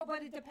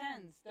but it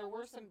depends. There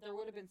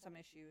would have been some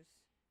issues.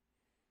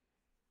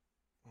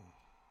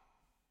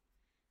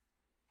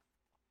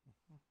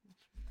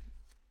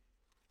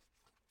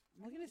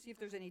 I'm looking to see if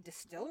there's any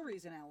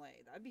distilleries in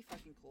LA. That'd be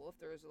fucking cool if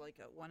there was like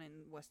one in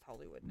West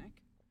Hollywood,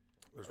 Nick.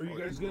 Are you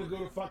guys gonna go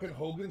to fucking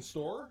Hogan's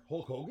store?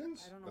 Hulk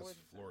Hogan's? I don't know. That's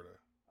Florida.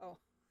 Oh,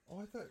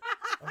 I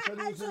thought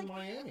it was in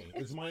Miami.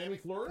 Is Miami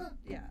Florida?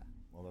 yeah.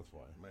 Well, that's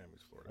why.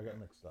 Miami's Florida. I got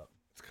mixed up.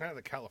 It's kind of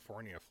the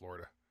California,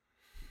 Florida.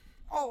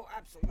 Oh,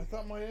 absolutely. I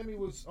thought Miami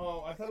was.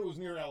 Oh, I thought it was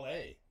near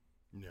L.A.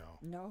 No.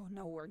 No,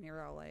 nowhere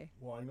near LA.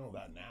 Well, I know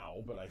that now,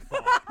 but I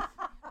thought.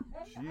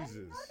 Jesus.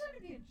 I'm not trying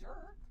to be a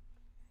jerk.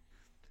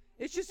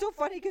 It's just so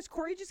funny because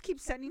Corey just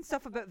keeps sending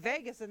stuff about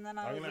Vegas, and then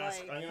I was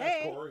like,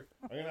 "Hey."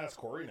 I'm gonna ask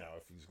Corey now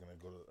if he's gonna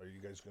go to. Are you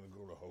guys gonna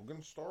go to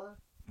Hogan's store?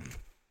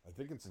 I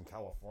think it's in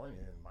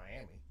California, in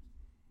Miami.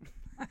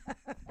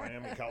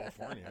 Miami,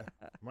 California.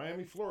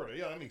 Miami, Florida.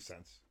 Yeah, that makes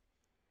sense.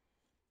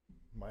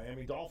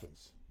 Miami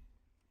Dolphins.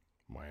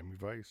 Miami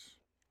Vice.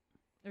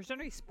 There's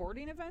any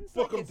sporting events?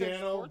 Book 'em, is there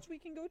Dano. sports we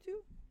can go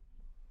to?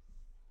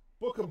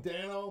 Book 'em,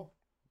 Dano.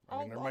 I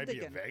mean, there I'll might be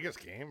dig a in. Vegas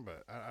game,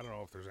 but I don't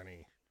know if there's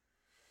any.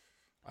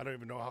 I don't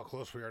even know how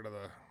close we are to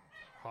the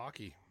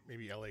hockey.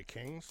 Maybe LA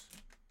Kings.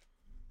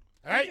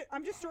 Hey!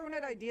 I'm just throwing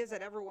out ideas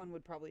that everyone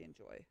would probably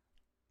enjoy.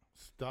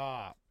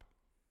 Stop.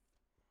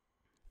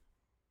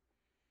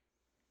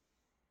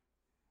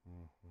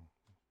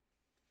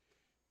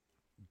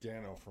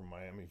 Dano from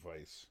Miami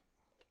Vice.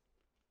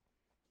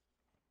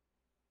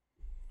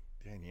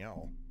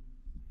 Danielle.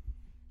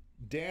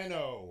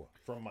 Dano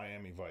from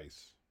Miami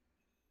Vice.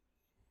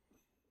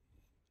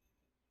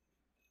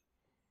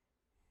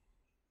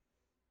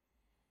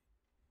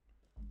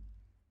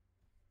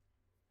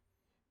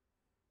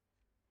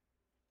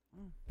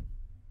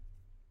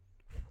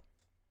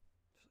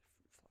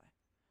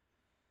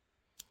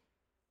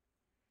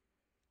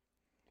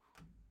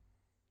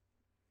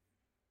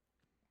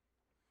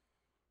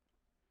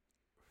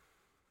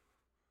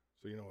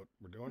 So you know what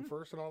we're doing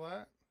first and all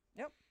that?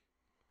 Yep.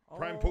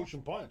 Prime Oh.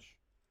 Potion Punch.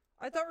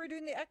 I thought we were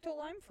doing the Ecto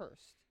Lime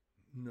first.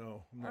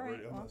 No, I'm not All right,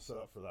 ready. I'm well. not set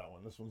up for that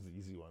one. This one's the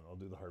easy one. I'll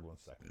do the hard one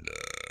second.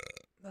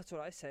 That's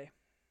what I say.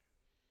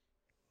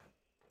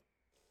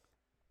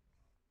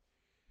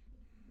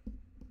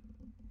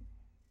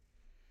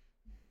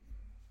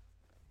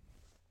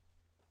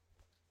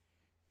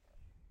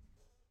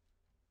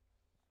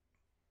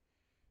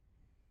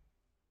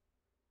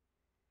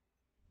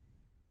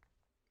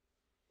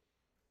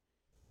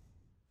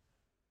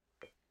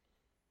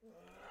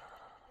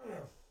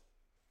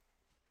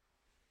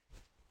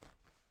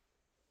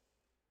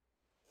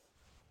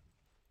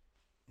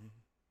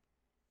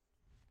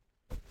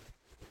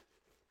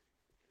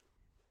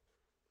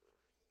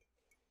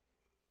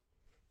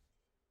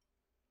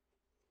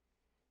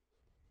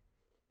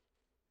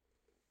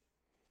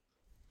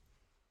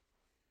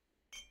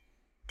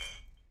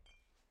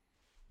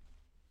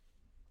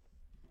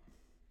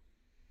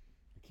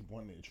 I keep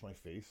wanting to itch my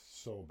face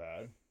so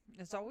bad.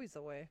 It's always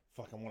the way.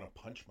 Fuck, I want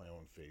to punch my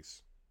own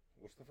face.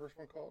 What's the first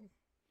one called?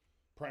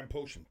 Prime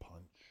Potion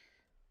Punch.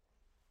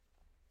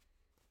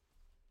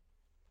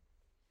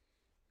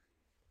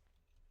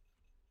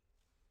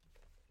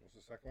 What's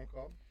the second one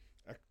called?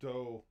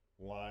 Ecto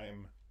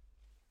Lime.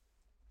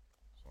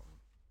 Something.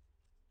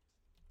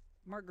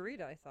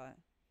 Margarita, I thought.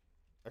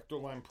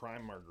 Ecto Lime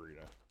Prime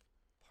Margarita.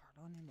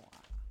 Pardonnez-moi.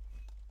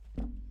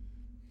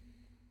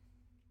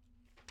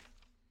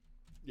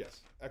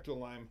 Yes, Ecto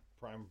Lime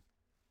Prime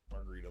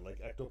Margarita. Like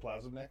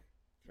ectoplasm neck.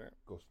 Okay.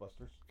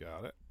 Ghostbusters.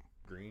 Got it.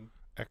 Green.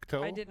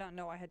 Ecto. I did not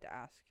know I had to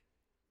ask.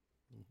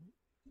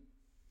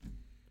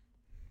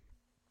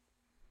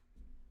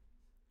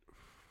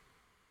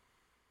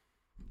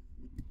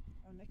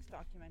 Oh, Nick's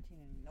documenting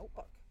in a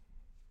notebook.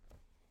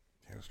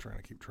 I was trying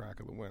to keep track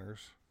of the winners.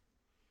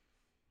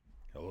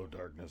 Hello,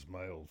 darkness,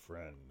 my old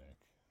friend, Nick.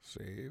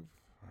 Save.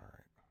 All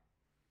right.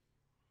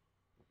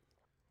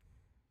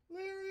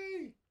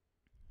 Larry!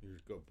 You're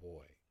a good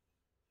boy.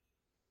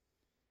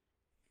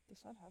 Does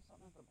that have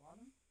something at the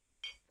bottom?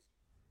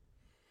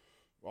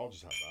 Well, I'll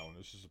just have that one.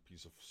 This is a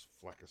piece of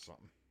fleck of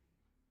something.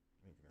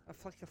 Ain't gonna A hurt.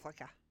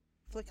 flicka-flicka.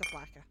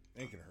 Flicka-flacka.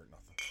 Ain't gonna hurt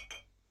nothing.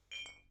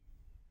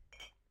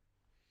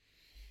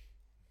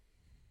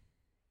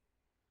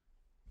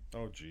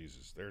 Oh,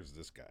 Jesus. There's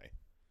this guy.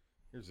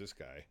 Here's this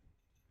guy.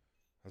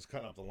 I was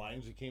cutting up the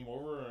limes. He came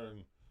over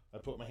and I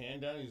put my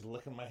hand down. He's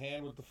licking my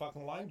hand with the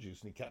fucking lime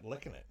juice and he kept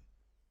licking it.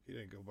 He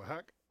didn't go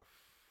back.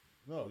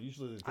 No,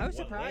 usually they take I was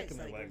one lick surprised, and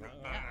they're like, like,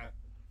 yeah.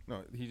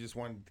 No, he just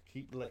wanted to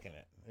keep licking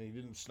it. And he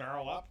didn't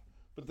snarl up.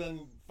 But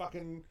then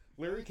fucking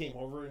Larry came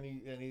over and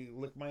he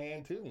licked my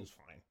hand too and he was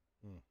fine.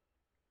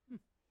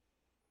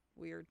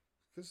 Weird.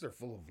 Because they're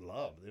full of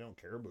love. They don't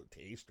care about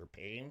taste or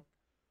pain.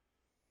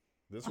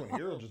 This one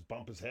here will just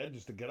bump his head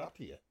just to get up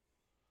to you.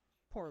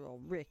 Poor little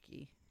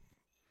Ricky.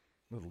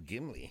 Little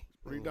Gimli.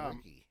 Pretty Little dumb.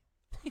 Ricky.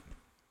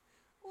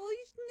 Well,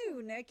 he's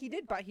new, Nick. He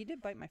did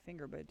bite my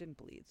finger, but it didn't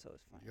bleed, so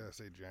it's fine. You gotta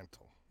say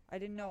gentle. I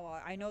didn't know.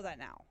 I know that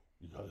now.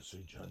 You gotta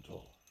say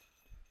gentle.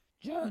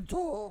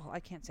 Gentle. I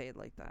can't say it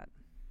like that.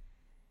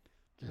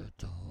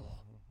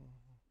 Gentle.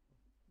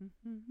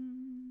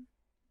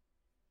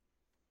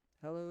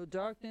 Hello,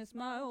 darkness,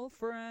 my old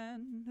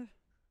friend.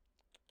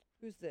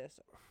 Who's this?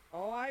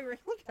 Oh,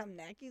 look at him,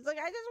 Nick. He's like,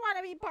 I just want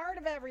to be part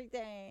of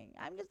everything.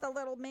 I'm just a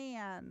little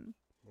man.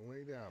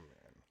 Lay down,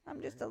 man.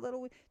 I'm just a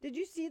little. Did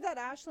you see that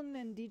Ashlyn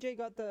and DJ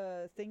got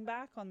the thing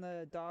back on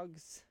the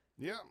dogs?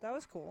 Yeah. That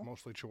was cool.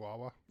 Mostly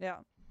Chihuahua, Yeah.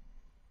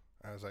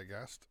 as I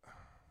guessed.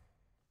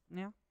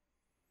 Yeah.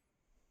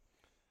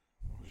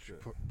 She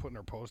put in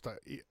her post,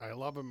 I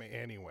love him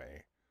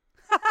anyway.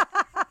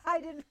 I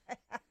didn't.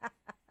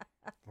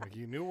 Like,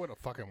 you knew what it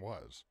fucking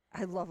was.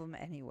 I love him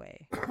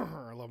anyway.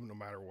 I love him no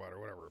matter what, or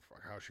whatever.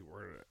 How she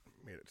worded it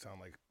made it sound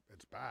like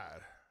it's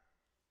bad.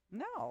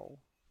 No.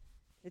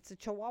 It's a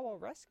Chihuahua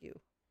rescue.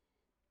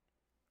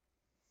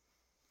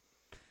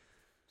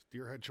 It's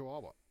Deerhead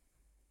Chihuahua.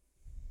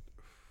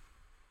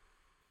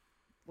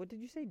 What did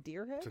you say,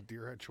 Deerhead? It's a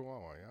Deerhead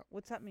Chihuahua, yeah.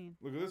 What's that mean?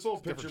 Look at this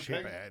old picture. Different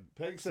shape of head.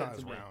 Peg It's sent not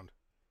as to me. round.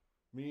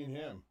 Me and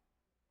him.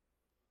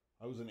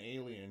 I was an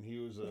alien. He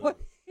was a What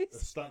is-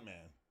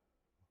 stuntman.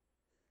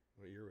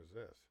 What year was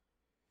this?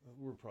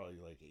 We're probably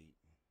like 8.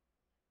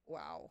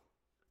 Wow.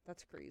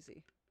 That's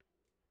crazy.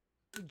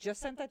 He just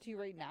sent that to you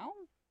right now?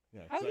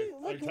 Yeah, How 'cause do you I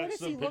look? What is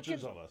texted he him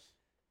pictures looking? of us.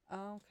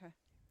 Oh, okay.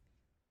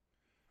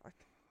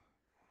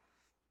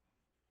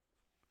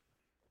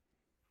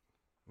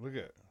 Look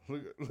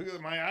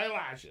at my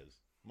eyelashes,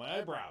 my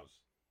eyebrows.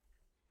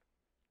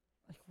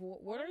 Like,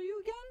 what are you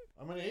again?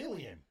 I'm an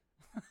alien.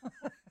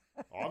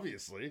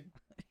 Obviously.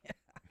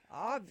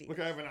 Obvious. Look,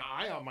 I have an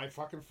eye on my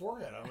fucking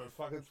forehead. I'm a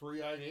fucking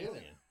 3-eyed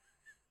alien.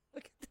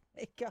 Look at the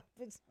makeup.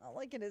 It's not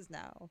like it is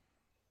now.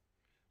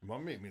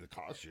 Mom made me the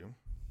costume.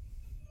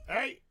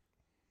 Hey!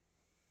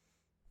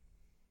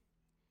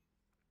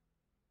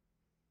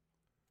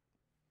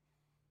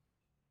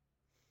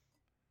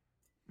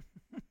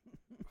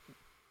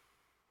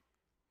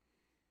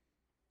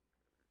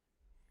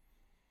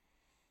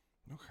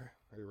 Okay.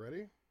 Are you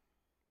ready?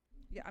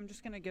 Yeah, I'm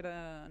just going to get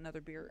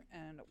another beer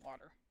and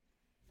water.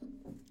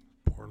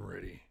 Born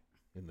ready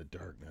in the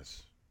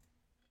darkness.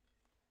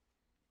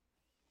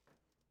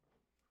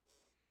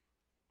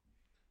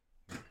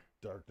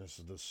 Darkness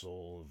of the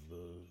soul of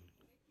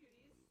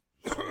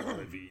the soul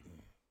I've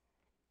eaten.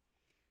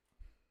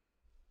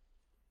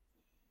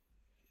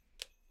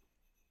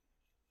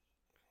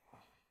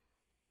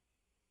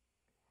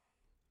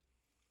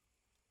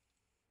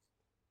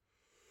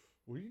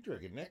 What are you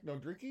drinking, Nick? No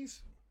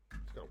drinkies?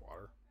 It's got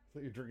water. I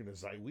thought you were drinking a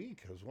Zyweek.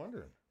 I was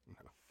wondering. What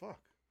the fuck?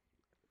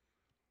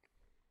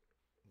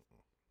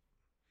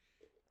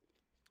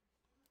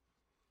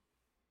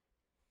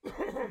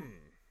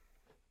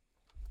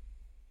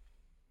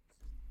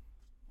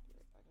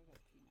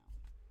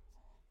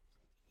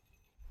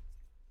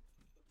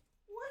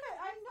 What?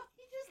 I know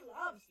he just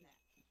loves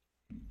Nick.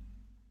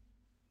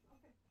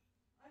 Okay.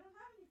 I don't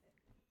have anything.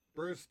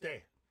 Bruce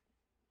Day.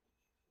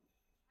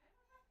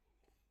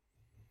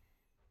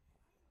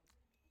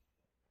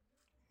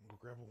 Go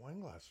grab a wine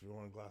glass if you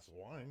want a glass of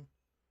wine.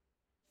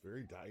 It's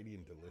very diety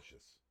and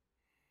delicious.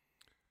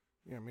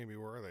 Yeah, maybe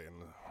where are they? In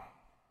the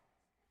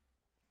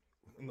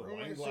In the room,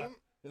 I wine glass. assume?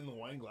 In the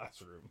wine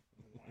glass room.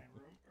 Wine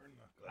room or in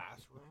the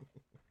glass room?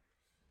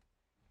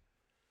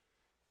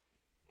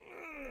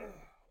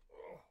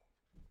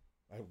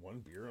 I had one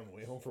beer on the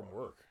way home from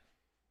work.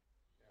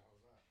 Yeah,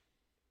 how's that?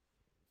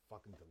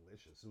 Fucking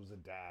delicious. It was a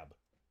dab.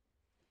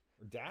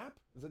 Or dab?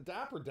 Is it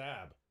dab or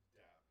dab? Dab.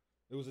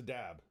 It was a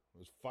dab. It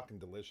was fucking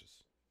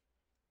delicious.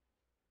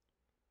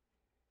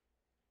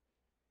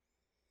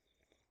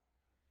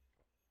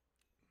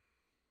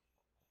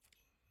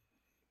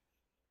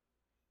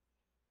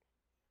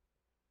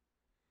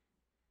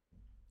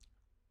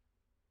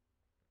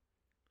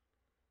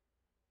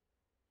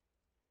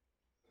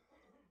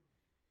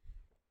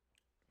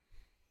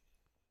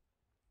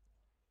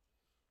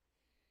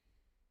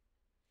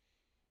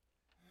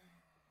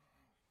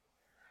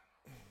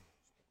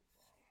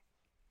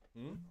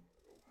 Hmm?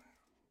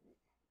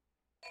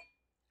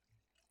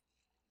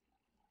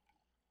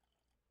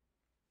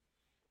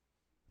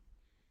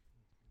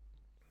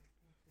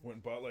 Went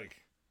and bought like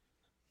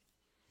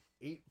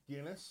 8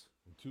 Guinness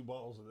and 2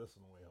 bottles of this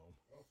on the way home.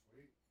 Oh,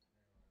 sweet.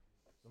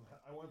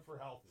 I went for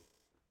healthy.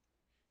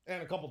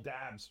 And a couple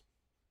dabs.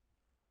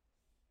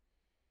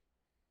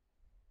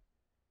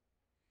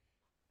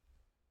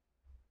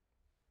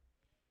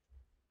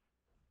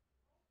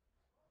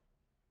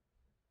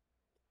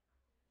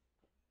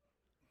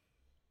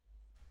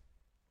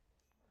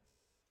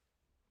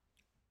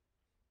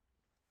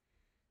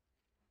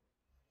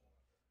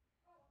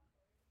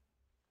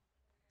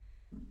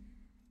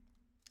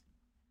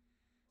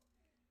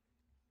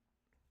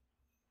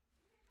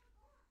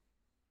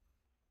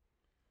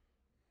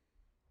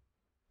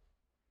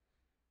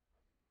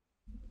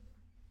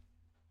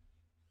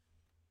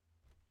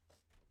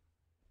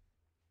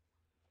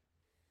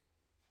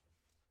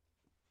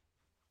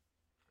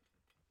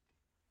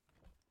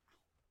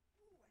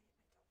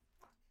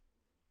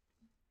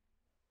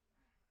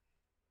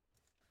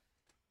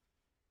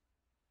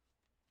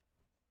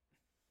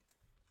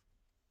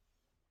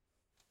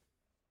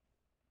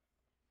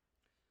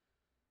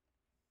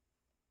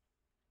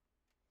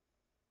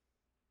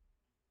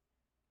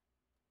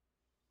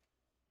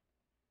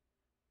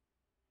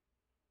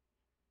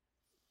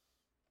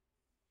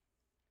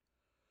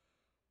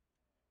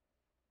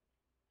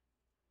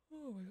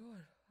 Oh my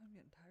god, I'm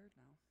getting tired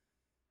now.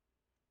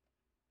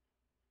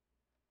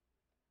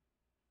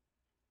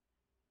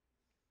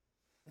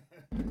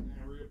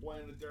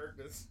 Reapplying the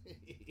darkness.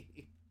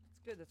 It's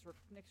good. That's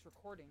Nick's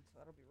recording, so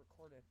that'll be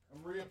recorded.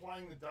 I'm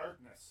reapplying the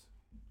darkness.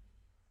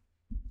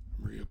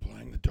 I'm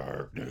reapplying the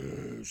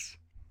darkness.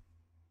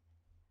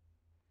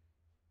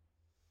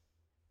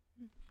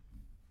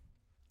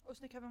 Oh,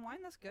 Nick having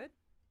wine? That's good.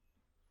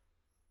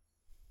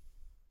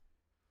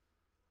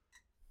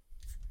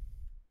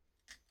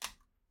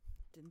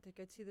 Didn't think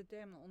I'd see the day.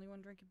 I'm the only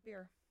one drinking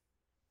beer.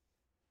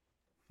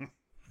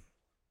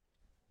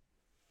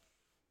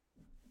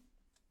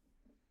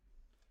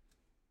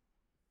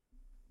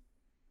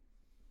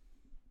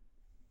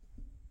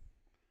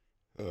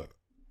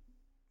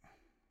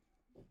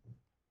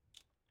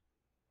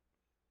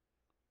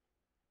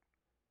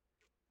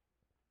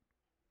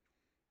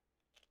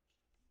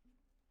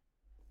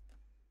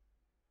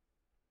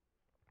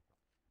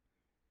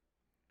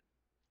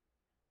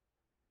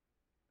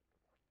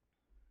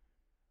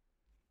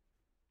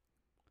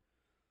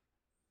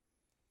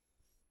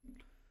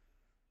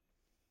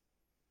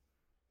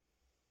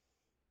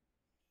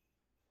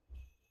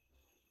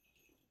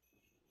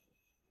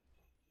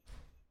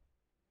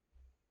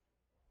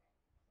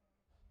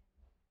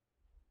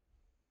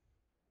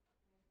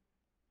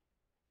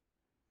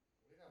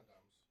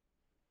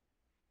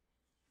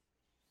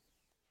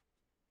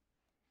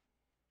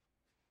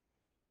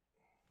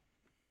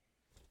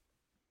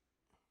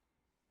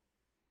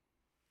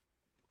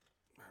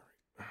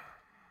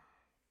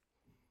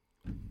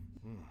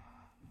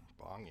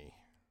 Bongy.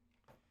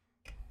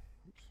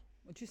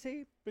 What'd you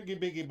say?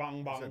 Biggie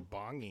bong I bong. said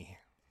bongy.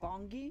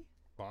 Bongy?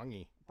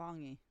 Bongy.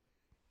 Bongy.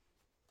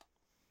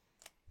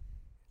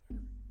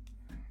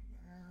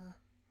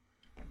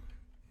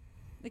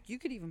 Nick, you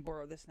could even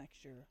borrow this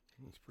next year.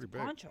 It's pretty It's a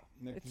big. poncho.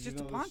 Nick, It's did just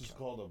you a know this poncho. is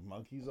called a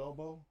monkey's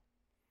elbow?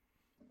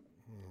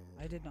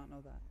 I did not know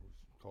that.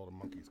 It's called a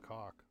monkey's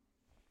cock.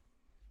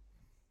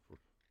 For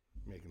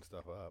making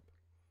stuff up.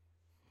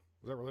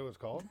 Is that really what it's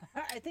called?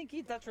 I think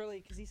that's really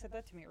because he said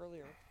that to me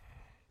earlier.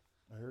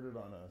 I heard it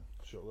on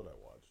a show that I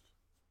watched.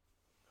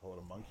 Call it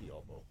a monkey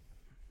elbow.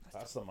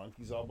 That's the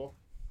monkey's elbow.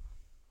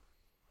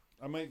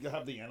 I might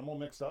have the animal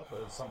mixed up,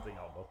 but it's something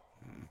elbow.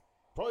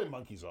 Probably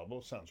monkey's elbow.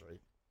 Sounds right.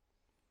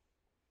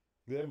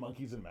 Do they have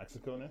monkeys in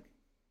Mexico, Nick?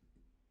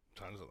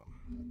 Tons of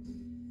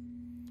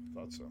them.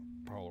 Thought so.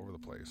 All over the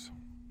place.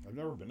 I've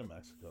never been to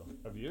Mexico.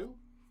 Have you?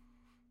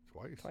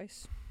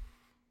 Twice.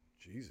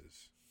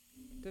 Jesus.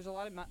 There's a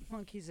lot of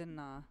monkeys in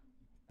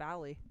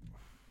Bali.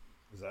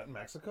 Is that in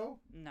Mexico?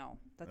 No,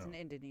 that's in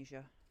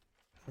Indonesia.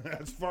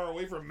 That's far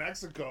away from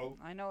Mexico.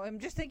 I know. I'm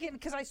just thinking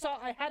because I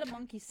had a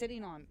monkey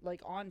sitting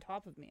on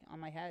top of me on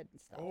my head and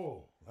stuff.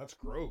 Oh, that's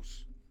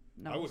gross.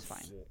 No, it's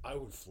fine. I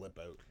would flip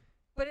out.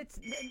 But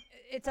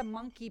it's a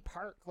monkey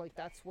park. Like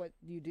that's what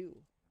you do.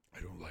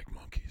 I don't like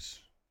monkeys.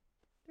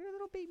 They're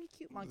little baby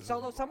cute monkeys.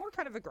 Although some were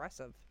kind of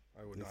aggressive.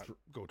 I would not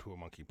go to a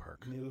monkey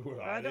park. Neither would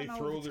I I. don't They know if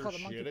throw it's their called a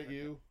monkey shit at park.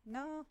 you.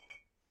 No,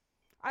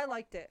 I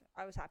liked it.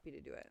 I was happy to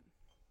do it.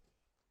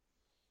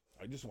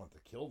 I just want to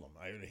kill them.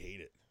 I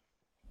hate it.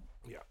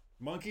 Yeah.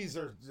 Monkeys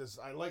are just,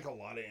 I like a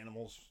lot of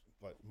animals,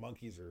 but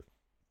monkeys are,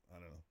 I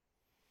don't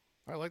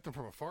know. I like them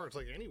from afar. It's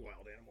like any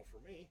wild animal for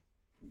me.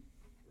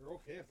 They're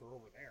okay if they're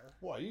over there.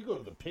 Why, you go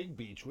to the pig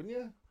beach, wouldn't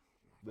you?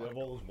 They have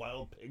all those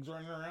wild pigs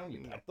running around.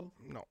 You pet them?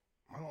 No.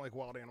 I don't like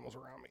wild animals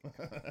around me.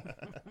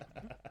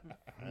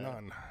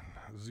 None.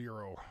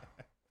 Zero.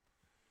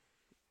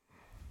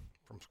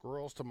 From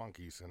squirrels to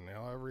monkeys and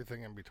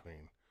everything in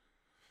between.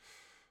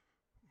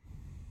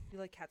 You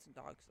like cats and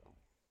dogs, though.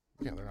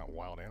 Yeah, they're not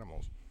wild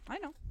animals. I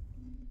know.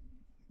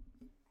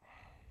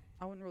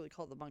 I wouldn't really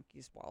call the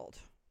monkeys wild.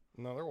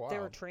 No, they're wild. They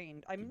were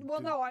trained. I'm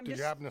just. Did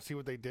you happen to see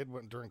what they did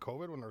during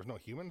COVID when there was no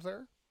humans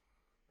there?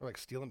 They're like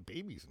stealing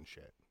babies and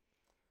shit.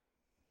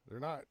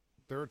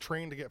 They're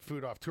trained to get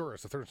food off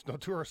tourists. If there's no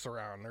tourists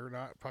around, they're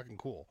not fucking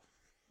cool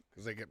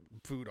because they get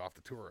food off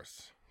the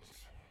tourists.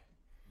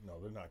 No,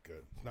 they're not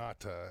good.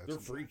 They're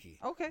freaky.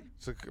 Okay.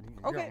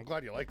 I'm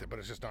glad you liked it, but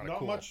it's just not Not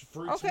cool. much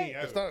freaks me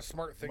out. It's not a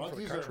smart thing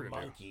Monkeys for the country are to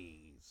do.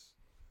 monkeys.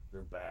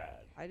 They're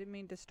bad. I didn't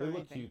mean to They start look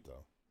anything. cute,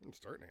 though. I didn't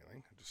start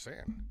anything. I'm just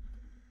saying.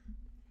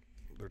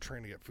 They're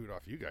trained to get food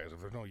off you guys. If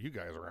there's no you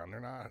guys around,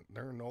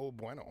 they're no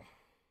bueno.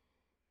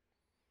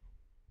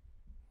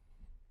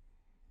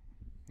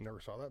 Never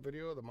saw that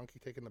video of the monkey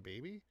taking the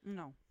baby?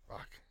 No.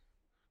 Fuck.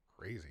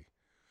 Crazy.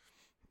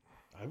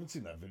 I haven't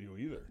seen that video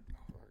either.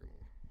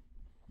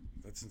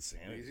 That's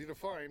insanity. Easy to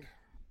find.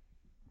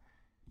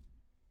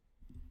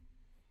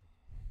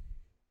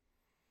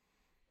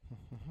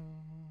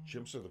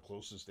 Chimps are the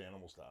closest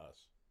animals to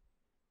us.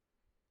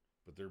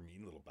 But they're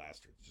mean little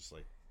bastards, just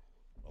like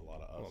a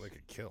lot of us. Well, they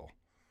could kill.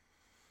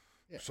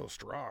 Yeah. So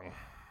strong.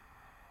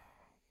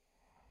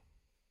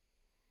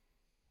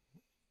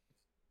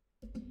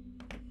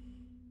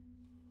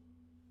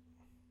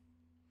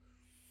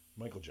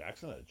 Michael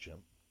Jackson had a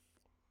chimp.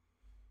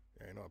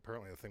 Yeah, you know,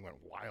 apparently the thing went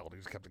wild. He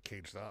just kept it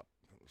caged up.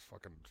 It was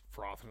fucking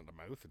frothing at the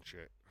mouth and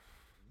shit.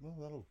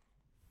 Well,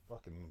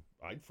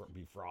 I'd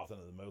be frothing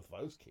in the mouth if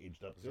I was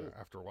caged up too.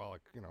 After a while,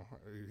 like,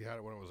 you had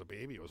it when it was a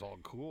baby. It was all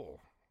cool.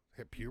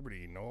 Hit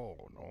puberty, no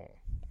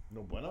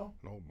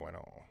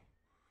bueno.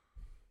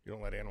 You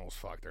don't let animals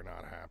fuck; they're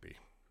not happy.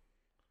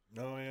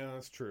 No, yeah,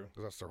 that's true.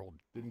 Because that's their whole.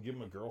 Didn't give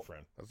him a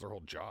girlfriend. That's their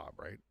whole job,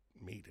 right?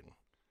 Mating.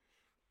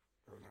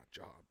 Or not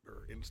job,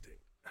 or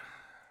instinct.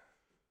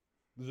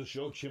 There's a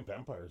show, Chimp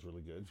Empire, is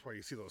really good. That's why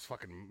you see those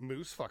fucking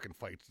moose fucking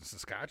fights in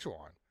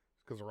Saskatchewan.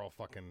 Because they're all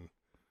fucking.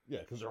 Yeah,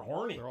 because they're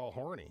horny. They're all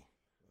horny.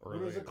 Or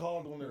what is it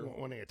called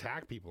when they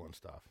attack people and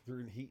stuff?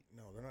 They're in heat.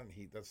 No, they're not in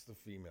heat. That's the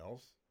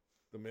females.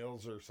 The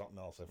males are something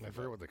else. I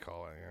forget what they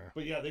call it. Yeah.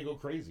 But yeah, they go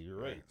crazy. You're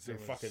right. They're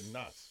Same fucking as,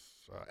 nuts.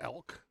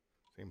 Elk,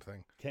 same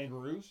thing.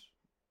 Kangaroos.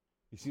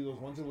 You see those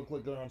ones that look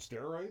like they're on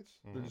steroids?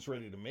 Mm-hmm. They're just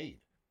ready to mate.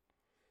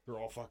 They're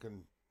all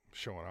fucking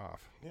showing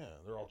off. Yeah,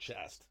 they're all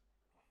chest.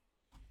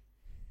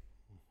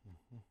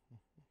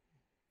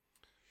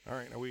 All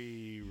right, are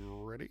we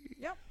ready?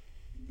 Yep.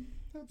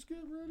 Let's get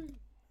ready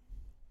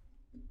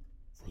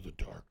for the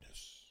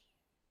darkness.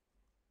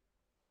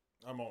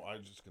 I'm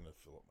just gonna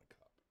fill up my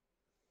cup.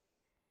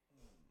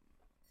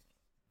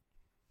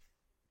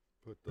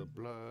 Put the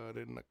blood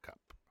in the cup.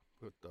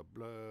 Put the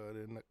blood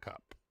in the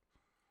cup.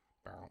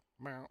 Bow,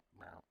 bow,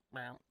 bow,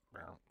 bow,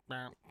 bow,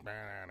 bow,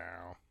 bow,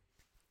 bow.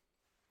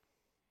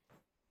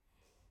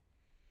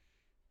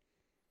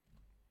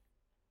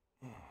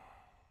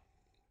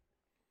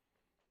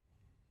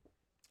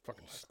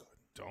 Fucking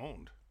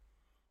stoned.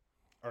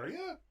 Are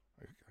you?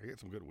 I get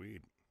some good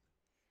weed.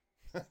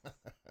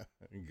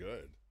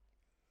 Good.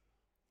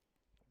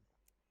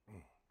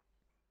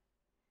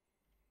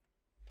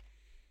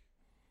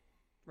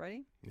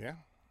 Ready? Yeah.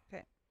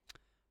 Okay.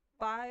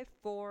 5,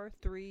 4,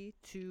 3,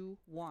 2,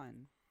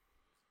 1.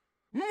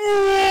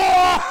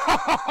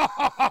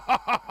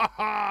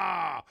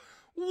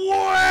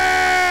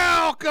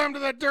 Welcome to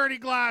the Dirty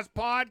Glass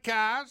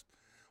Podcast.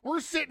 We're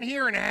sitting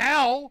here in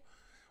hell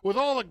with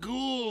all the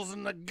ghouls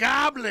and the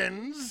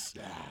goblins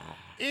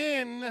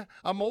in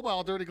a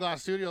mobile Dirty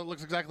Glass studio that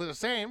looks exactly the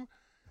same.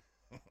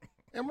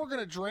 And we're going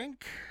to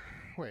drink.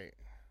 Wait,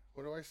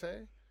 what do I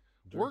say?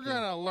 Drinking. We're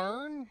going to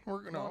learn.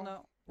 We're going to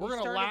We're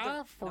going to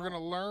laugh. We're going to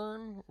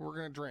learn. We're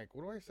going to drink.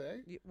 What do I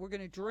say? We're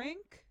going to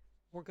drink.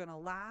 We're going to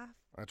laugh.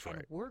 That's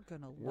right. We're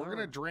going to learn. We're going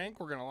to drink.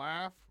 We're going to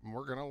laugh. And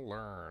we're going to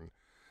learn.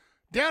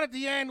 Down at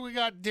the end, we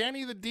got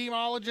Denny, the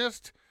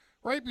demologist.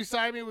 Right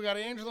beside me, we got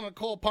Angela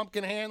Nicole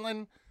Pumpkin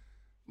Hanlon.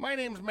 My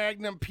name's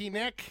Magnum P.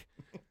 Nick.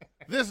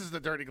 This is the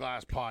Dirty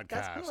Glass Podcast.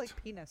 That's kind of like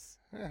penis.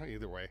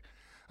 Either way.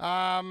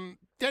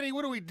 Denny,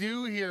 what do we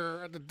do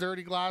here at the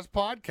Dirty Glass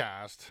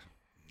Podcast?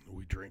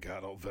 We drink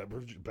adult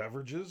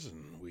beverages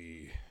and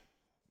we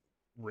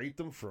rate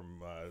them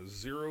from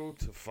 0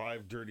 to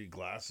 5 dirty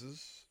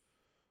glasses.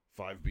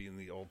 5 being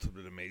the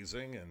ultimate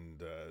amazing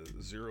and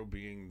 0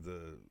 being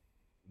the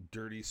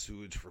dirty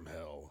sewage from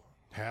hell.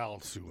 Hell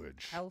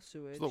sewage. Hell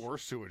sewage. It's the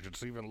worst sewage.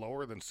 It's even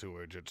lower than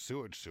sewage. It's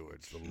sewage.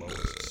 It's the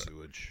lowest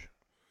sewage.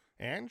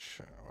 Ange,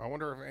 I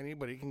wonder if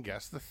anybody can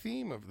guess the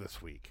theme of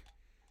this week.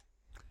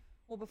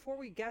 Well, before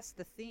we guess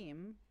the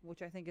theme,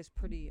 which I think is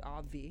pretty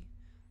obvious,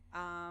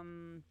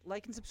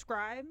 like and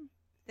subscribe.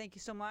 Thank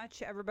you so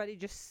much, everybody.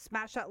 Just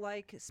smash that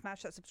like,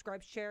 smash that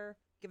subscribe, share,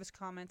 give us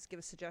comments, give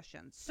us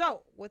suggestions.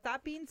 So, with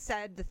that being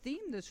said, the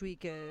theme this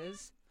week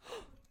is...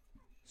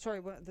 Sorry,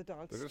 what the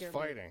dogs They're scared just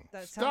fighting. Me.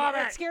 Stop it!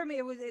 That scared me.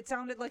 It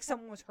sounded like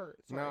someone was hurt.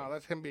 Sorry. No,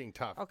 that's him being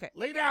tough. Okay.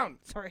 Lay down!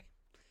 Sorry.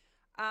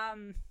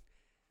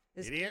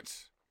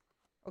 Idiots.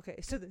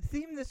 Okay, so the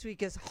theme this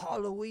week is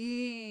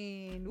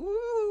Halloween.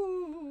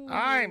 Woo!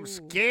 I'm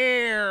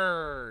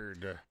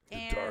scared. The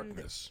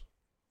darkness.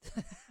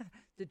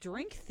 The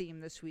drink theme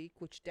this week,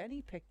 which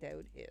Denny picked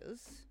out,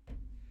 is...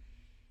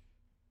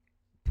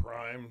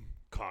 Prime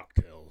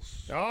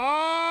cocktails.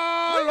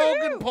 Oh,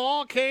 Logan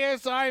Paul,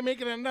 KSI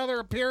making another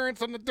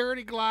appearance on the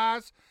Dirty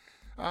Glass.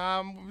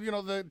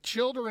 The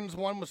children's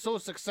one was so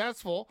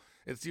successful.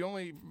 It's the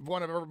only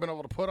one I've ever been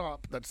able to put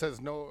up that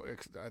says no,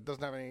 it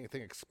doesn't have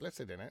anything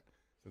explicit in it,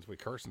 since we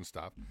curse and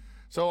stuff.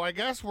 So I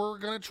guess we're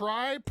going to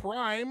try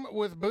Prime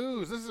with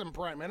booze. This isn't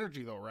Prime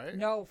Energy, though, right?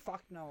 No,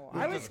 fuck no.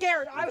 I was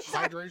scared. I was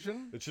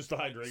hydration? It's just the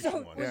hydration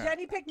so one. When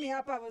Denny picked me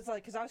up, I was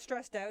like, because I was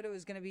stressed out, it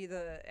was going to be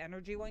the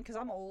energy one, because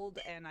I'm old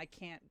and I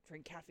can't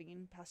drink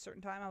caffeine past a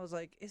certain time. I was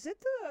like, is it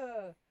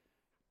the...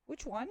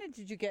 Which one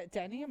did you get,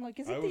 Denny? I'm like,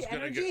 is it the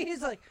energy?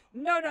 He's like,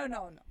 no.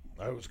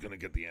 I was going to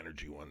get the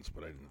energy ones,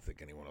 but I didn't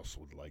think anyone else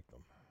would like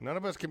them. None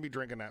of us can be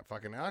drinking that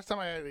fucking... Last time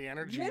I had the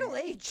energy...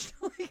 Middle-aged.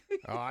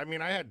 I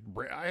mean, I had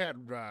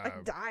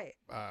like diet.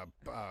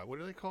 What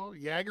do they call it?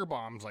 Jaeger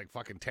bombs like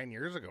fucking 10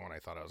 years ago when I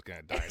thought I was going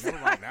to die. Never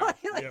mind now.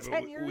 Like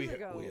 10 years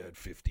ago. We had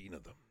 15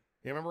 of them.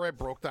 You remember I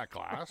broke that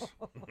glass?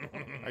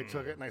 I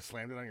took it and I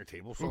slammed it on your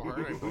table so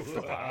hard I broke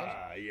the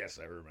glass. Yes,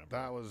 I remember.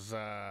 That was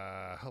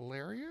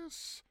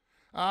hilarious.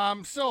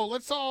 So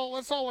let's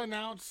all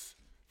announce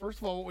first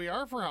of all what we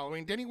are for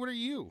Halloween. Denny, what are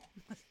you?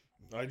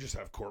 I just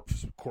have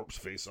corpse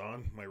face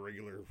on my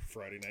regular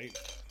Friday night.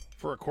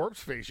 For a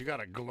corpse face, you got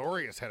a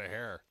glorious head of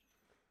hair.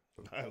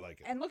 I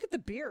like it. And look at the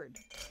beard.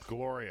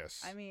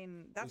 Glorious. I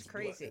mean, that's It's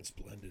crazy. it's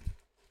blended.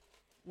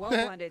 Well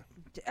blended.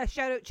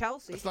 Shout out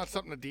Chelsea. It's not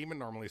something a demon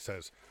normally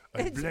says.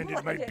 I It's blended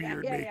my blended.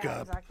 beard Yeah,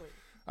 makeup. exactly.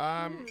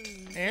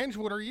 Ange,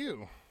 what are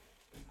you?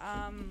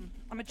 I'm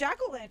a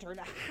jack-o'-lantern,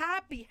 a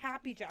happy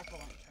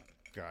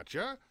jack-o'-lantern.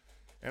 Gotcha.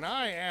 And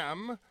I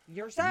am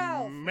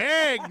Yourself.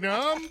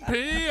 Magnum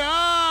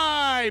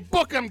PI.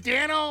 Book him,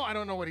 Dano. I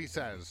don't know what he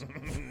says.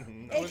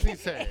 What does he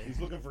say? He's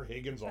looking for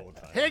Higgins all the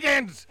time.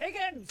 Higgins,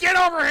 Higgins. get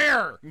over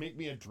here. Make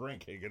me a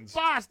drink, Higgins.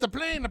 Boss, the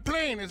plane.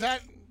 Is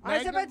that I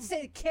was Magnum? about to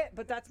say Kit,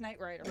 but that's Knight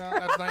Rider. No,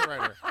 that's Knight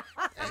Rider.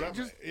 Is that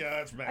yeah,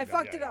 that's Magnum. I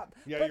fucked yeah, it up.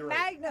 Yeah, but you're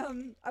right.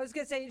 Magnum, I was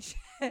gonna say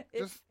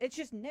it's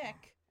just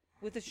Nick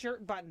with the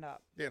shirt buttoned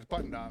up. Yeah, it's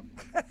buttoned up.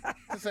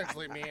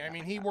 Essentially me. I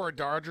mean, he wore a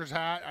Dodgers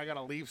hat. I got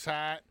a Leafs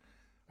hat.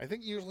 I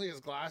think usually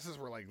his glasses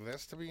were like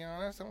this, to be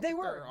honest. I don't They think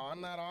were. they're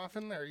on that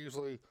often. They're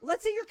usually...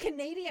 Let's say you're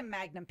Canadian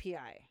Magnum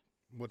PI.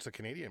 What's a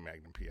Canadian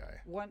Magnum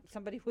PI? Want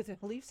somebody with a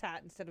Leafs hat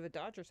instead of a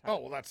Dodgers hat. Oh,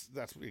 well, that's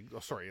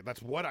sorry, that's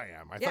what I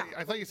am. Yeah.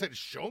 I thought you said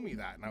show me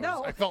that, and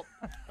No.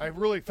 I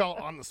really felt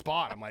on the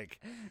spot. I'm like,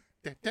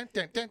 dun, dun,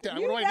 dun, dun, dun.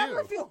 You What do I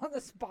never do? feel on the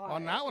spot.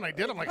 On that one I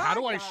did. I'm like, God, how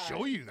do I God.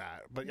 show you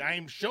that? But I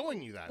am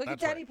showing you that. Look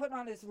That's at Daddy right. putting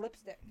on his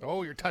lipstick.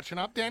 Oh, you're touching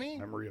up, Danny?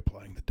 I'm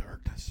reapplying the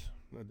darkness.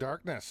 The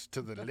darkness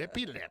to the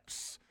lippy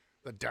lips.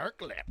 The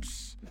dark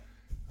lips.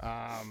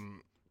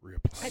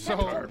 Reapplying So-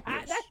 the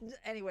darkness.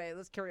 Anyway,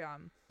 let's carry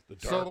on. The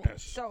So-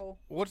 darkness. So,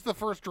 What's the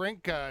first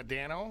drink,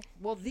 Dano?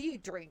 well, the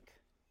drink.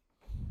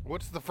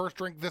 What's the first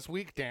drink this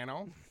week,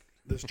 Dano?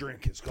 This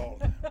drink is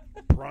called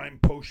Prime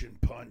Potion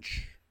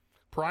Punch.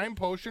 Prime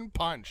Potion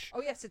Punch.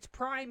 Oh yes, it's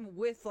prime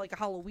with like a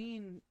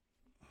Halloween.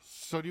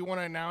 So do you want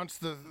to announce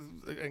the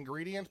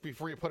ingredients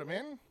before you put them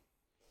in?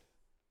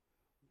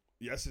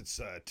 Yes, it's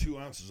 2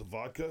 ounces of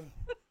vodka,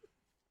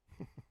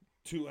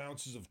 2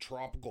 ounces of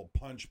Tropical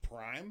Punch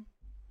Prime,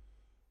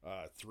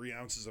 3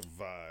 ounces of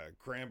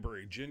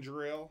cranberry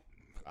ginger ale,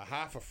 a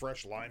half a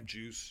fresh lime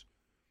juice.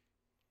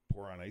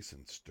 Pour on ice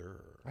and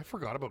stir. I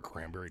forgot about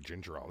cranberry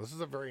ginger ale. This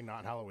is a very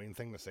not Halloween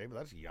thing to say, but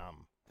that's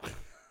yum.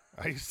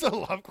 I used to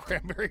love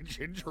cranberry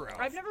ginger ale.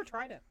 I've never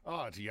tried it.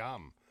 Oh, it's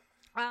yum.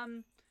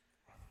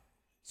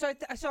 So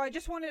I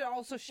just wanted to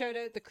also shout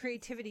out the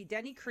creativity.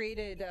 Denny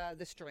created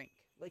this drink.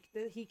 Like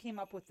he came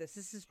up with this.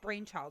 This is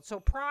brainchild. So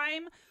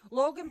Prime,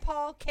 Logan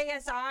Paul,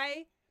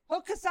 KSI,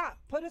 hook us up.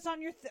 Put us on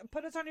your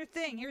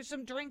thing. Here's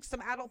some drinks,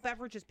 some adult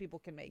beverages people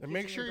can make. And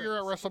make using sure your you're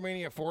at drinks.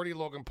 WrestleMania 40,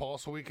 Logan Paul,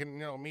 so we can,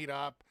 meet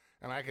up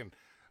and I can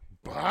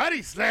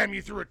body slam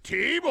you through a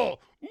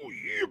table. Ooh,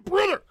 yeah,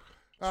 brother.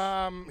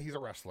 He's a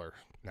wrestler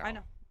now. I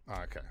know.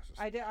 Oh, okay.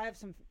 I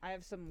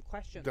have some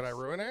questions. Did I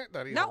ruin it?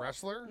 That he's No. a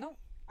wrestler? No,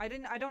 I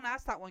didn't. I don't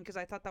ask that one because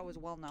I thought that was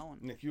well known.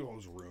 Nick, you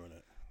always ruin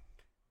it.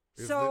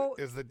 Is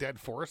the Dead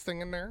Forest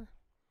thing in there?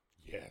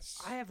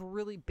 Yes. I have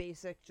really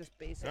basic. All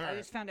I right.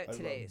 just found out I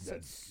today. love So Dead-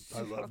 it's,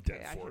 I love okay,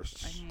 Dead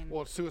Forests. I mean,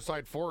 Well,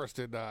 Suicide Forest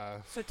did.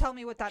 so tell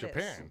me what that is.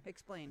 Japan.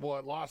 Explain. Well,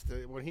 it lost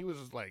it when he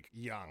was like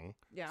young.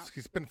 Yeah.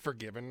 He's been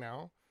forgiven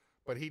now.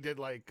 But he did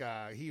like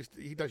he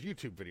does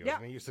YouTube videos Yeah.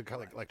 and he used to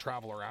kind of like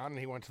travel around and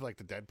he went to like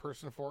the Dead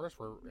Person Forest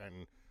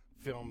and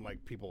filmed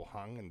like people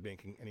hung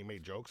and he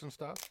made jokes and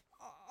stuff.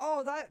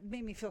 Oh, that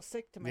made me feel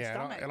sick to my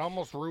stomach. It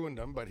almost ruined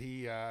him, but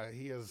he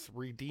has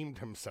redeemed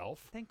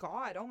himself. Thank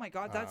God. Oh my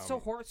God, that's so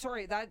horrible.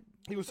 Sorry, that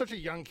He was such a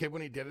young kid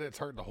when he did it. It's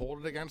hard to hold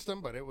it against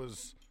him, but it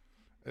was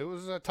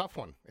a tough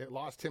one. It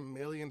lost him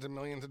millions and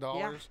millions of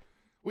dollars.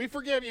 We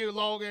forgive you,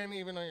 Logan,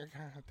 even though you're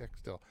kind of a dick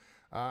still.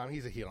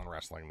 He's a heel in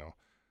wrestling though.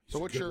 So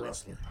what's your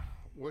wrestler?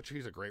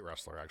 He's a great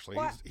wrestler actually.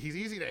 What? He's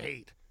easy to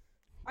hate.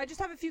 I just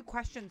have a few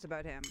questions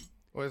about him.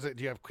 What is it?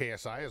 Do you have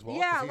KSI as well?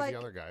 'Cause Yeah, he's like the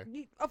other guy.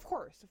 Of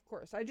course.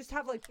 I just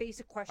have like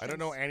basic questions. I don't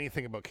know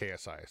anything about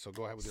KSI, so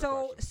go ahead with your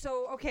question.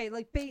 So okay,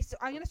 like base.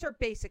 I'm gonna start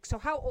basic. So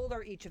how old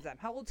are each of them?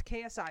 How old's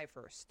KSI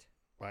first?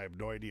 I have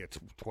no idea. It's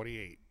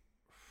 28.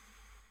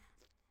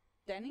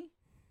 Denny?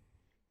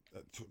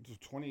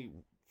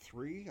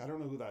 23? I don't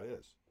know who that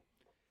is.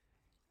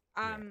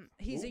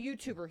 He's a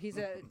YouTuber. He's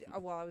a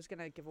well, I was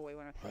gonna give away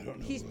one. I don't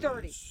know. He's who it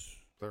 30. is.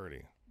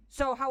 30.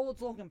 So how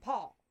old's Logan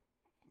Paul?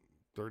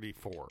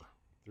 34.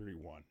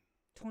 31.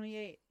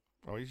 28.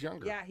 Oh, he's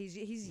younger. Yeah, he's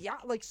young,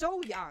 like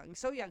so young.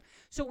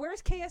 So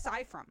where's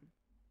KSI from?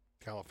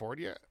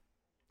 California?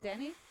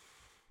 Denny?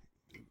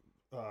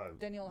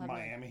 Denny will have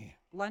Miami.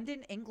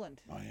 London,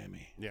 England.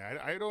 Miami. Yeah,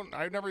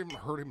 I've never even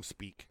heard him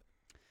speak.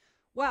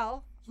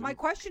 Well, my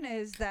question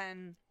is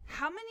then,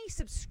 how many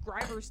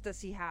subscribers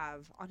does he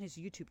have on his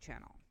YouTube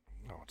channel?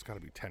 Oh, it's got to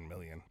be 10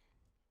 million.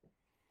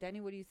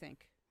 Denny, what do you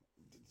think?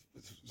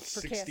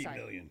 60 KSI.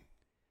 million.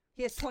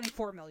 He has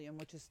 24 million,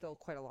 which is still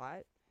quite a lot.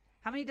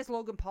 How many does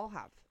Logan Paul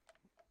have?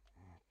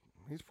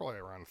 He's probably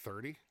around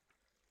 30.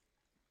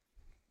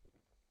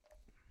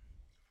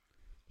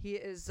 He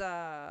is, did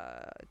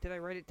I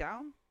write it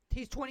down?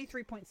 He's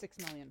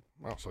 23.6 million.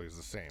 Oh, so he's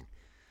the same.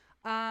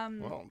 Um,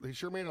 Well, he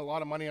sure made a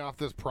lot of money off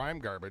this Prime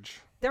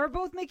garbage. They were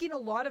both making a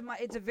lot of money.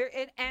 It's a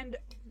very and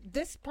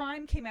this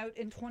Prime came out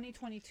in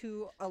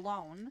 2022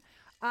 alone.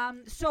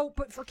 So,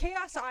 but for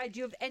KSI, do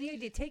you have any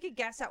idea? Take a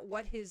guess at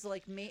what his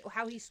like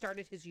how he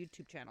started his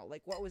YouTube channel.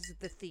 Like, what was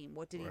the theme?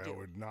 What did he I do?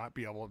 would not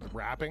be able to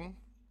rapping.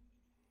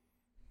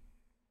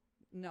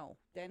 No,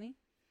 Danny.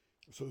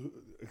 So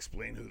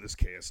explain who this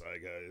KSI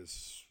guy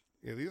is.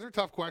 Yeah, these are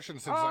tough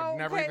questions since I've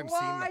never even well,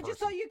 seen the I person. just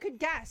thought you could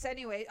guess.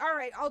 Anyway, all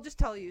right, I'll just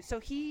tell you. So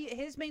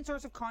his main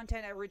source of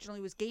content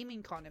originally was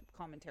gaming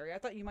commentary. I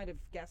thought you might have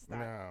guessed that.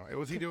 No,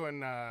 was he doing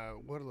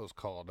what are those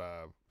called?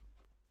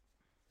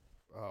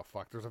 Oh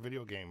fuck! There's a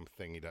video game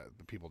thing that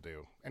people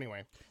do.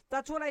 Anyway,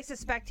 That's what I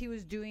suspect he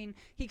was doing.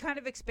 He kind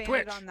of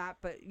expanded Twitch. on that,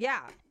 but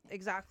yeah,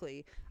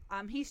 exactly.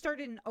 He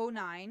started in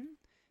 2009.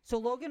 So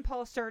Logan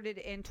Paul started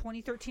in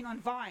 2013 on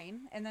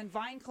Vine, and then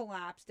Vine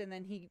collapsed, and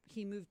then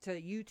he moved to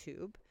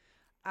YouTube.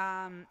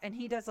 And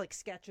he does like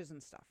sketches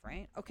and stuff,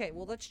 right? Okay,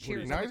 well let's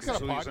cheers. now he's got a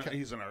So podcast.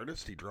 he's an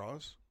artist. He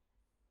draws.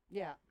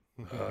 Yeah,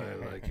 I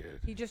like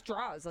it. he just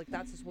draws. Like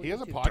that's his whole He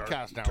has a YouTube.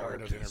 podcast now where he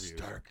does interviews.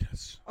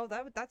 Darkness. Oh,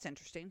 that's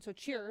interesting. So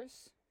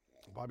cheers.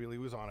 Bobby Lee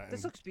was on it. This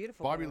and looks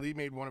beautiful. Bobby though. Lee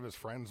made one of his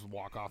friends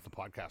walk off the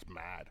podcast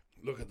mad.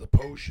 Look at the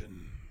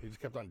potion. He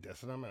just kept on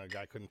dissing him, and a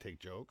guy couldn't take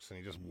jokes, and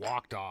he just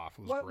walked off.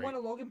 It was What great. one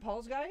of Logan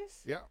Paul's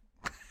guys? Yeah.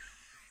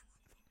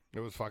 It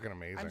was fucking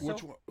amazing. I'm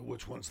so-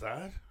 Which one's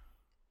that?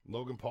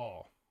 Logan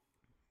Paul.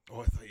 Oh,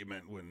 I thought you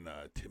meant when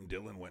Tim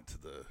Dillon went to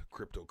the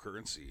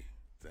cryptocurrency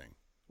thing.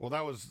 Well,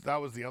 that was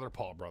the other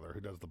Paul brother who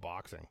does the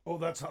boxing. Oh,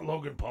 that's not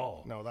Logan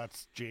Paul. No,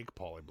 that's Jake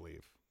Paul, I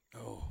believe.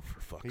 Oh, for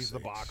fuck's sake. He's the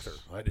boxer.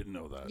 I didn't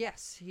know that.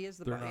 Yes, he is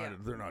the.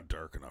 They're not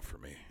dark enough for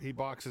me. He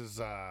boxes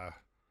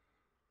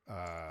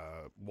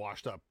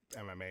washed up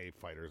MMA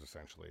fighters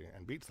essentially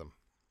and beats them.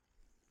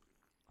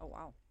 Oh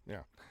wow.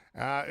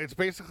 Yeah. It's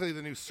basically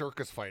the new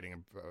circus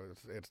fighting.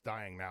 It's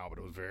dying now, but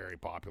it was very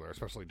popular,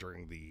 especially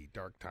during the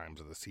dark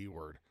times of the C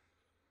word.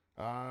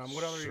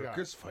 What other you got?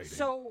 Circus fighting.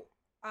 So,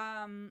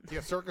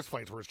 Yeah, circus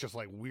fights where it's just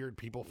like weird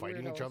people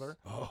fighting each Weirdos. other.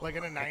 Oh. Like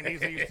in the 90s,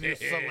 they used to do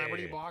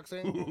celebrity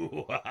boxing.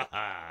 Ooh,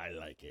 I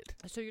like it.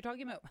 so you're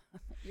talking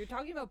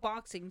about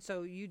boxing.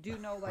 So you do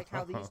know like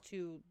how these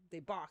two they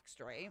boxed,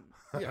 right?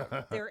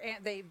 Yeah.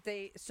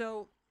 They.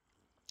 So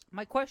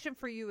my question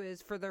for you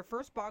is, for their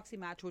first boxing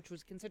match, which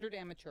was considered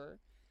amateur,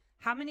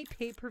 how many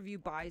pay-per-view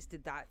buys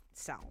did that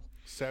sell?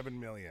 7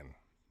 million.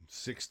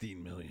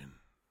 16 million.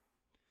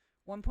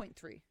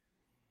 1.3.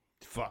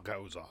 Fuck, I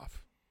was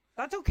off.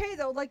 That's okay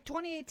though. Like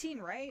 2018,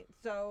 right?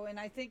 So, and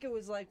I think it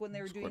was like when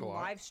they were That's doing quite a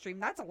lot. live stream.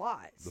 That's a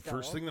lot. The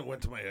first thing that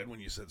went to my head when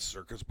you said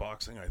circus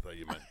boxing, I thought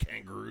you meant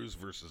kangaroos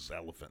versus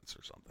elephants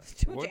or something.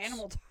 Too much What's-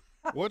 animal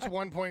talk. What's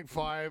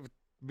 1.5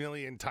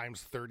 million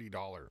times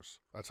 $30?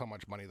 That's how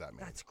much money that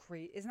makes. That's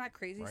crazy. Isn't that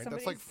crazy? Right?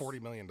 That's like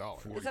 $40 million.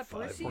 Is that 45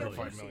 Brucey? million.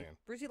 45 million.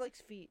 Brucey likes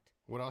feet.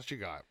 What else you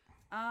got?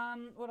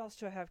 What else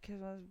do I have? Cause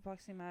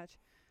boxing match.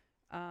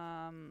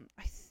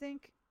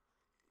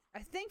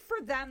 I think for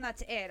them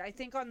that's it. I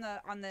think on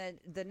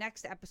the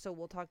next episode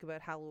we'll talk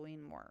about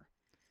Halloween more.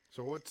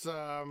 So what's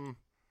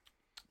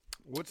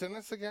in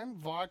this again?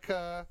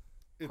 Vodka,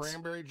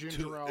 cranberry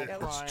ginger ale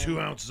prime. It's 2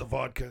 ounces of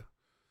vodka,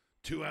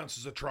 2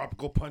 ounces of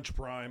tropical punch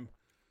prime,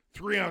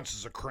 3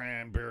 ounces of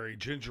cranberry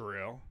ginger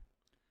ale,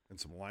 and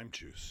some lime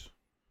juice.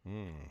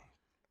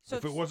 So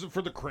If it wasn't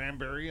for the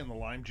cranberry and the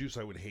lime juice,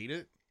 I would hate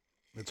it.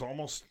 It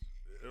almost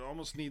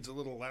needs a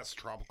little less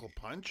tropical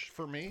punch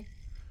for me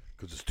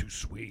because it's too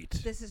sweet.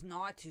 this is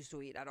not too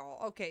sweet at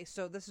all. Okay,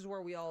 so this is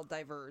where we all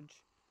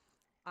diverge.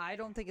 I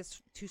don't think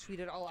it's too sweet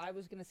at all. I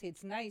was gonna say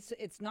it's nice.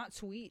 It's not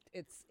sweet.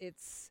 It's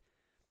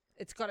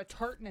got a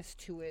tartness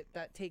to it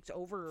that takes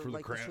over For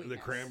like the the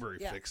sweetness. cranberry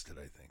Yeah. fixed it,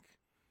 I think.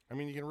 I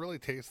mean, you can really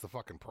taste the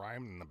fucking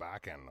prime in the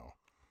back end, though.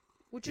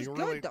 Which You is can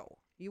good really- though.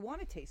 You want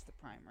to taste the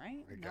prime,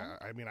 right? Like, No?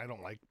 I mean, I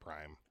don't like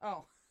prime,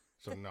 Oh.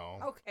 so no.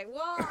 Okay,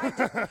 well,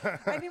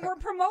 I mean, we're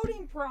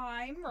promoting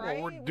Prime, right?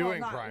 we're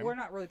doing Prime. We're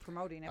not really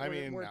promoting it. I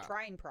we're, mean, we're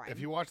trying Prime. If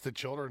you watch the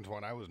children's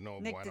one, I was no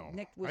Nick bueno.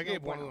 was I no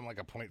gave one of bueno. them like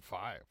a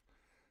 0.5.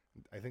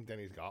 I think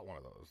Denny's got one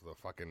of those, the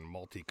fucking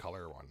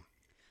multicolor one.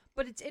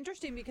 But it's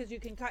interesting because you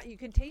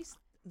can taste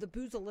the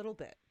booze a little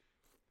bit.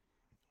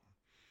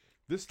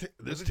 This Is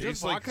it tastes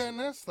just like vodka in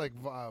this? Like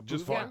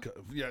just booze? vodka.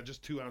 Yeah,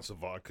 just 2 ounces of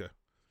vodka.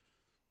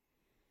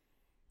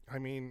 I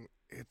mean,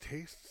 it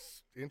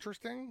tastes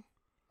interesting.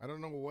 I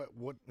don't know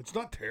what It's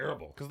not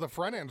terrible. because the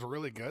front end's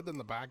really good, then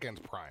the back end's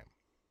prime.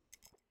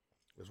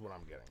 Is what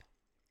I'm getting.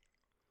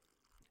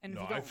 And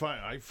No, if you don't,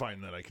 I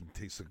find that I can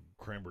taste the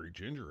cranberry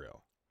ginger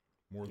ale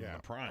more than Yeah,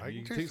 the prime. I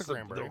You can taste the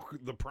cranberry.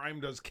 The prime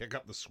does kick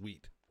up the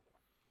sweet.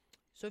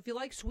 so if you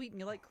like sweet and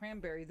you like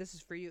cranberry, this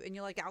is for you. And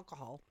you like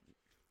alcohol,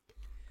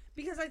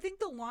 because I think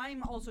the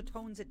lime also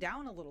tones it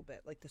down a little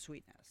bit, like the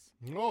sweetness.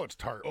 Oh, it's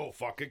tart. Oh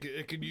fuck!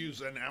 It could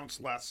use an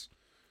ounce less.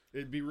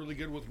 It'd be really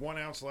good with 1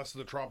 ounce less of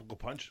the tropical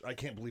punch. I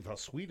can't believe how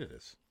sweet it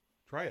is.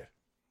 Try it.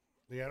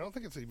 Yeah, I don't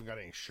think it's even got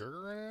any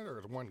sugar in it, or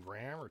it's 1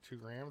 gram or 2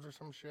 grams or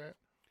some shit.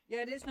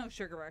 Yeah, it is no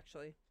sugar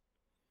actually.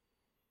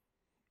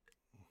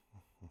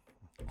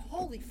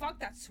 Holy fuck,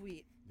 that's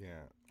sweet. Yeah,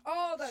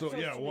 Oh, that's so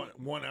yeah, sweet.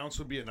 one ounce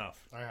would be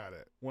enough. I had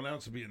it. 1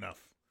 ounce would be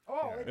enough.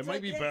 Oh, Yeah. it's It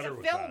might be it's better a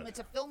with film. that. It's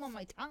a film on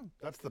my tongue.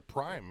 That's the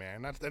prime,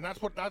 man. That's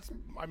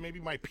maybe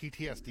my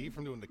PTSD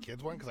from doing the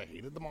kids one because I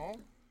hated them all.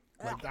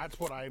 Like that's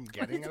what I'm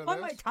getting It's out on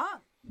of my this. tongue.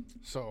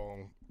 So,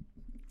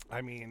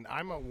 I mean,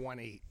 I'm a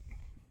 1-8.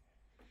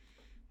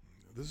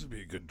 This would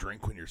be a good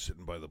drink when you're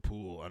sitting by the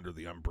pool under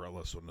the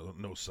umbrella, so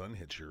no sun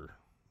hits your.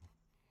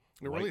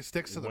 It really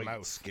sticks to the white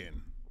mouth.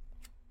 skin.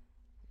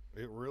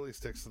 It really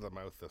sticks to the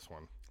mouth. This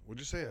one. Would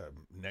you say a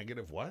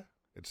negative what?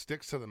 It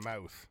sticks to the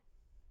mouth.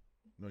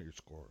 No, your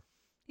score.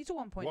 He's a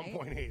 1.8.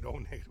 1.8. Oh,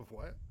 negative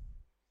what?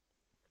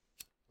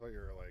 Oh,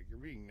 you're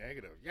being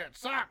negative. Yeah, it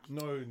sucks.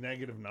 No,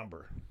 negative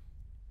number.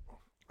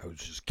 I was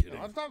just kidding.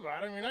 No, it's not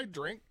bad. I mean, I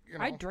drink.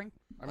 I drink.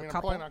 I mean, a I'm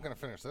couple. probably not going to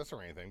finish this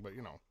or anything, but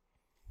you know,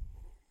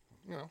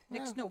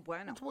 Nick's no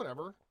bueno. it's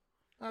whatever.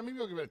 Maybe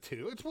I'll give it a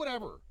 2. It's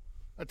whatever.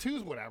 A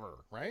 2's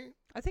whatever, right?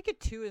 I think a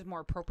 2 is more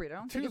appropriate. I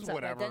don't think Two's it's that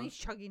bad. whatever. Then he's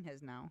chugging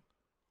his now,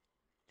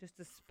 just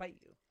to spite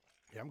you.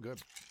 Yeah, I'm good.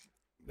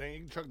 Then you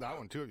can chug that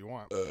one too if you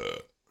want.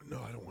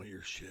 No, I don't want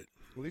your shit.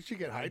 At least you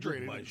get I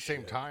drink hydrated my at the same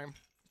shit. time.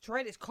 That's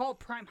right. It's called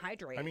Prime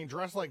Hydrate. I mean,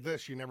 dressed like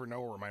this, you never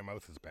know where my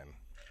mouth has been.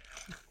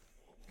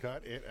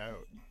 Cut it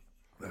out.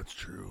 That's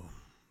true.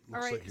 all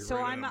Looks right. like you're So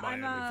right I'm on a,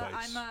 I'm Miami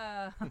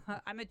Vice.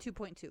 I'm a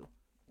 2.2.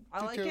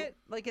 I like 2.2. it.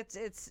 Like it's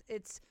 2-2.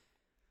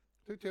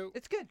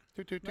 it's good.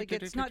 2-2. Like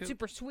 2-2, it's not 2-2.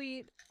 super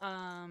sweet.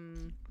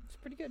 It's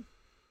pretty good.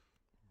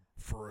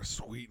 For a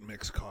sweet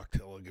mixed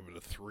cocktail, I'll give it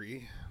a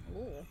 3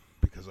 Ooh.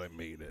 because I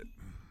made it.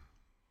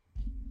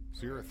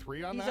 So you're a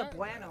 3 on He's that? a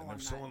bueno And on if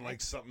that. someone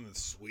likes something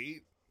that's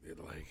sweet, they'd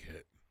like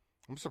it.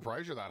 I'm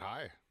surprised you're that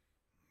high.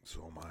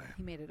 So am I.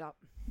 He made it up.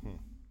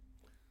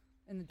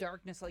 And the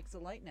darkness likes the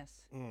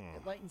lightness.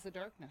 It lightens the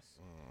darkness.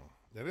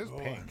 That is Oh,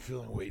 pink. I'm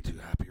feeling way too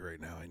happy right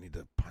now. I need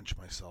to punch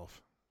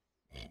myself.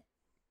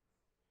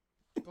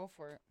 Go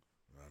for it.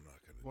 I'm not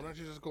gonna. Why don't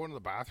you just go into the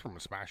bathroom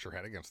and smash your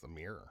head against the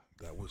mirror?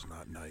 That was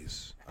not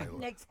nice.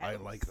 Next I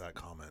house. like that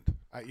comment.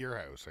 At your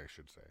house, I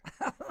should say.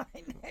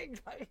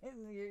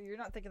 You're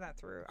not thinking that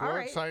through. Go All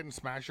right. outside and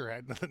smash your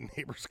head into the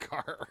neighbor's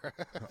car.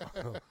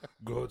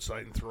 Go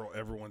outside and throw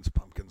everyone's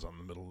pumpkins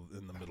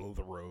in the middle of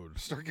the road.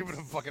 Start giving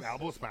him fucking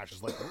elbow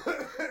smashes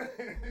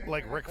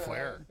like Ric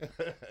Flair.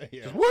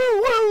 Yeah. Just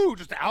woo woo,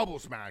 just elbow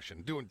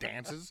smashing, doing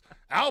dances,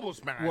 elbow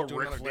smash. What, doing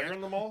Ric another Flair dance.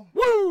 in the mall?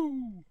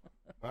 Woo!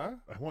 Huh?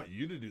 I want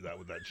you to do that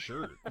with that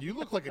shirt. You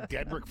look like a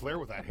dead Ric Flair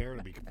with that hair,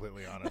 to be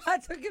completely honest.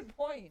 That's a good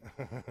point.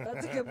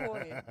 That's a good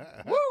point.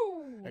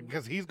 Woo!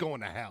 Because he's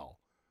going to hell.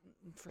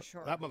 For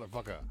sure. That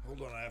motherfucker.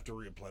 Hold on, I have to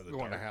reapply the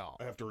Going to hell.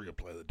 I have to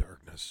reapply the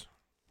darkness.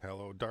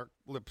 Hello, dark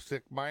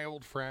lipstick, my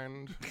old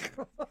friend.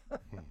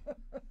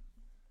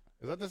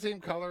 Is that the same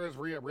color as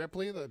Rhea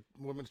Ripley, the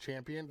women's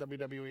champion,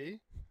 WWE?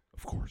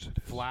 Of course it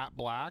is. Flat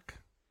black.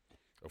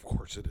 Of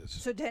course it is.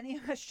 So Denny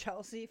asked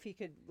Chelsea if he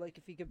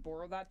could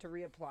borrow that to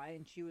reapply,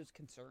 and she was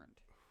concerned.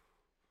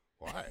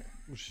 Why?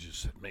 She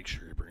just said, make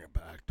sure you bring it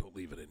back. Don't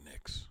leave it in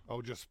Nick's.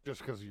 Oh, just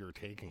because you're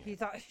taking He it.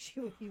 thought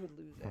he would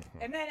lose it.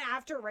 And then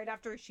right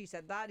after she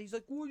said that, he's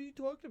like, "What are you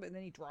talking about?" And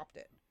then he dropped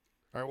it.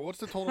 All right, well, what's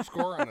the total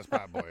score on this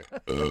bad boy?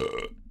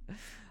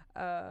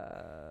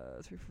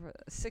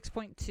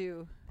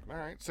 6.2. All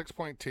right,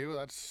 6.2.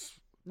 That's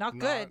Not Not-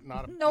 good.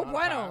 not a- no not a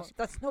bueno. pass.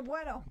 That's no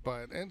bueno.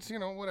 But it's,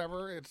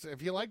 whatever. It's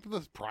if you like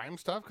the prime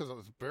stuff because it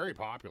was very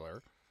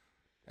popular,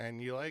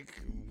 and you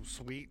like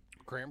sweet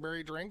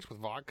cranberry drinks with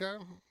vodka,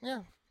 yeah,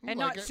 you And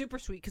like not it. super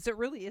sweet, because it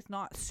really is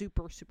not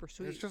super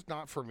sweet. It's just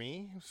not for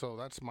me. So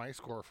that's my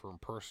score for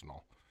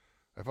personal.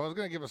 If I was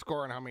gonna give a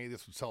score on how many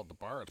this would sell at the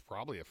bar, it's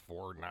probably a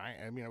 4 or 9.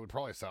 I mean, it would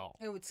probably sell.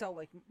 It would sell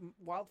like It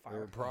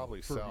wildfire. would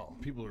probably For sell.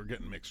 people who are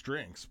getting mixed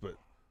drinks, but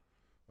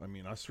I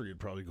mean, us three would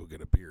probably go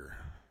get a beer.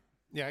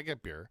 Yeah, I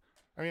get beer.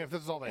 I mean, if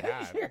this is all they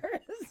had, Cheers.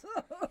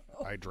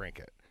 I drink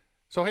it.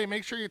 So, hey,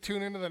 make sure you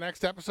tune into the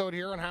next episode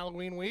here on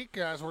Halloween week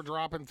as we're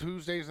dropping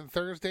Tuesdays and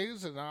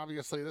Thursdays. And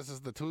obviously, this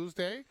is the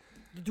Tuesday.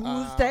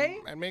 Tuesday.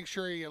 And make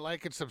sure you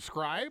like and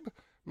subscribe.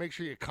 Make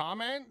sure you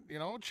comment.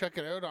 Check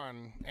it out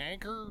on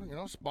Anchor,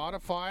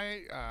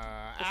 Spotify,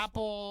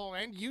 Apple,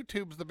 and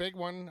YouTube's the big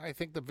one. I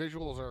think the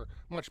visuals are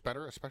much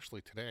better,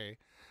 especially today.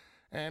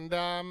 And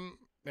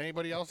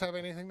anybody else have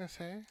anything to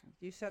say?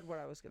 You said what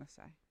I was going to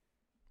say.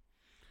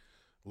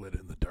 Lit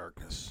in the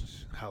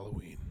darkness.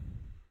 Halloween.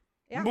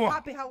 Yeah, Mwah.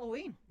 happy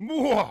Halloween.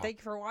 Mwah. Thank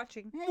you for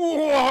watching.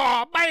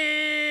 Mwah.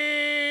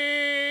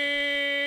 Bye.